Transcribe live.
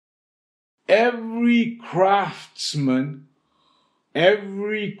every craftsman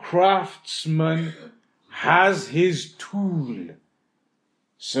has his tool.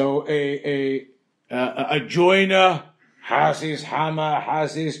 So a joiner has his hammer,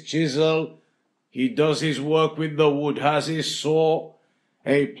 has his chisel. He does his work with the wood, has his saw.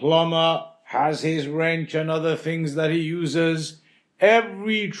 A plumber has his wrench and other things that he uses.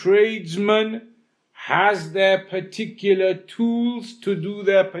 Every tradesman has their particular tools to do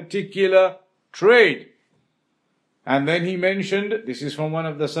their particular trade. And then he mentioned, this is from one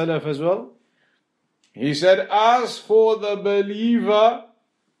of the Salaf as well, he said, as for the believer,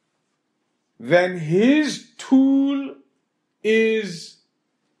 then his tool is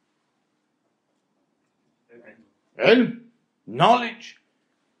ilm, knowledge.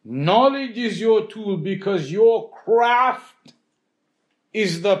 Knowledge is your tool because your craft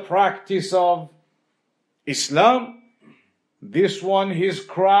is the practice of Islam. This one, his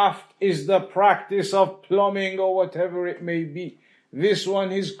craft is the practice of plumbing or whatever it may be. This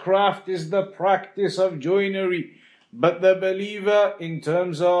one, his craft is the practice of joinery. But the believer, in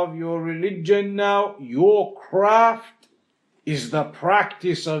terms of your religion now, your craft is the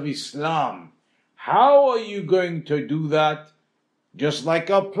practice of Islam. How are you going to do that? Just like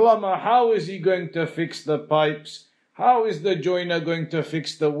a plumber, how is he going to fix the pipes? How is the joiner going to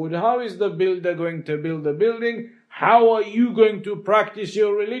fix the wood? How is the builder going to build the building? How are you going to practice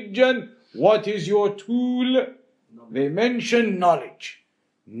your religion? What is your tool? They mention knowledge.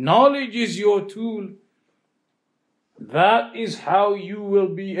 Knowledge is your tool. That is how you will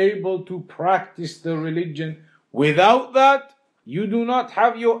be able to practice the religion. Without that, you do not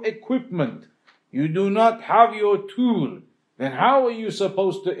have your equipment. You do not have your tool. Then how are you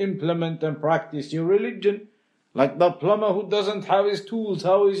supposed to implement and practice your religion? Like the plumber who doesn't have his tools,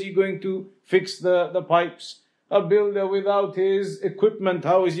 how is he going to fix the pipes? A builder without his equipment,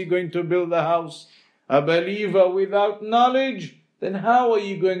 how is he going to build a house? A believer without knowledge, then how are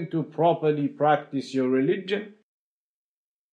you going to properly practice your religion?